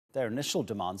Their initial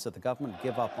demands that the government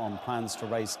give up on plans to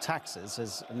raise taxes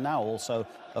is now also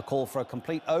a call for a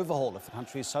complete overhaul of the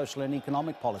country's social and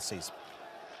economic policies.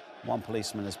 One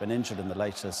policeman has been injured in the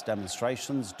latest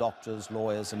demonstrations. Doctors,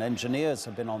 lawyers and engineers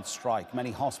have been on strike.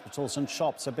 Many hospitals and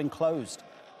shops have been closed.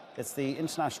 It's the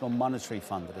International Monetary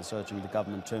Fund that is urging the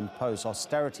government to impose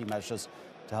austerity measures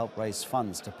to help raise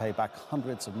funds to pay back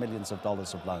hundreds of millions of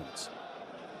dollars of loans.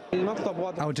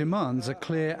 Our demands are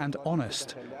clear and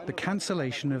honest. The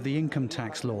cancellation of the income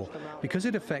tax law, because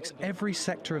it affects every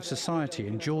sector of society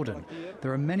in Jordan.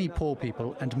 There are many poor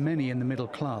people and many in the middle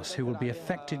class who will be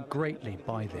affected greatly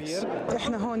by this.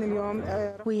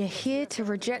 We are here to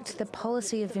reject the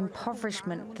policy of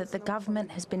impoverishment that the government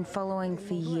has been following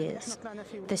for years.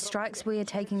 The strikes we are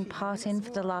taking part in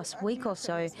for the last week or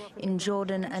so in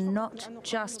Jordan are not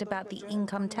just about the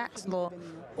income tax law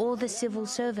or the civil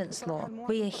servants law.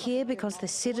 We are here because the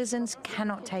citizens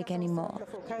cannot take any more.